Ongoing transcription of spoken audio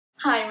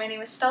Hi, my name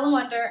is Stella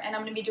Wunder, and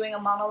I'm going to be doing a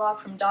monologue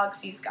from Dog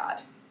Sees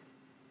God.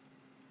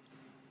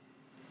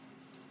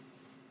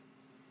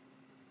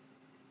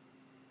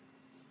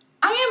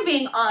 I am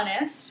being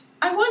honest.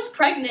 I was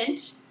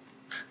pregnant.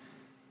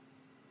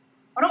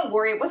 Oh, don't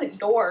worry, it wasn't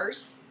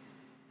yours.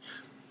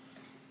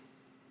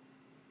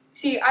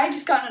 See, I had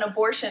just gotten an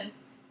abortion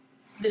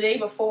the day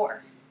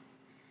before.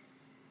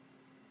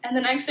 And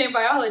the next day in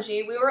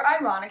biology, we were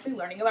ironically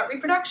learning about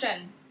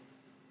reproduction.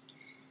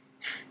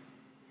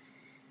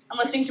 I'm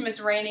listening to Miss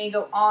Rainey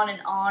go on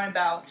and on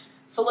about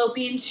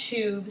fallopian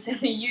tubes and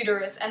the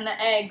uterus and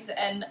the eggs,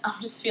 and I'm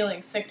just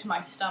feeling sick to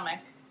my stomach,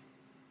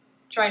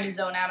 trying to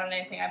zone out on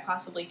anything I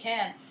possibly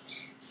can.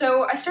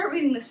 So I start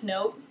reading this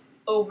note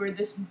over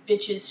this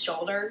bitch's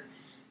shoulder,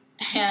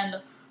 and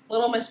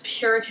little Miss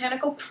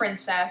Puritanical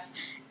Princess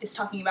is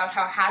talking about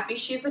how happy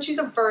she is that she's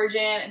a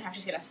virgin and how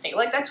she's gonna stay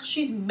like that till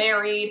she's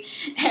married,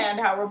 and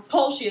how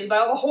repulsed she is by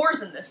all the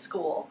whores in this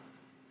school.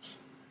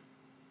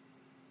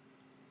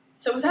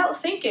 So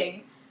without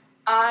thinking,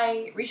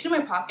 I reach into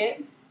my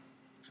pocket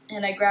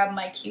and I grab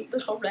my cute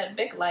little red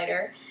Bic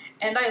lighter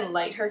and I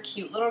light her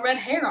cute little red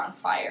hair on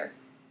fire.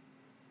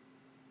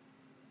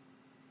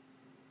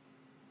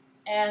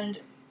 And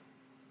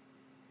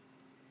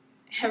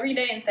every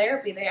day in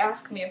therapy they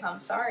ask me if I'm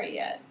sorry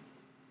yet.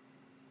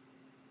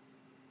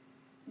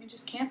 I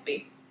just can't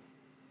be.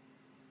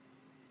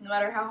 No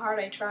matter how hard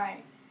I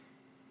try.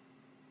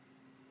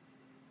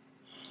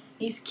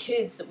 These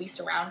kids that we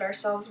surround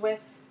ourselves with,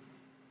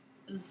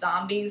 those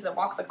zombies that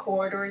walk the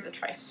corridors that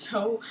try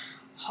so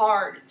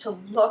hard to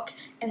look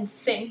and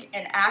think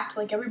and act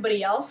like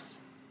everybody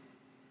else,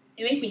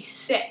 they make me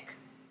sick.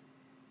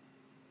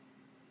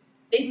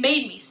 They've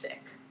made me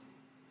sick.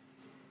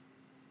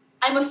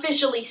 I'm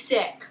officially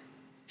sick.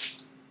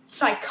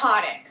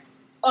 Psychotic.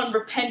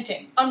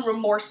 Unrepentant.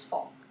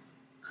 Unremorseful.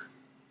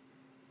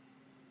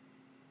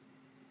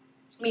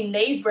 I mean,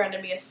 they've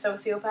branded me a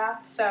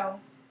sociopath,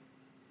 so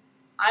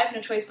I have no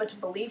choice but to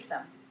believe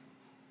them.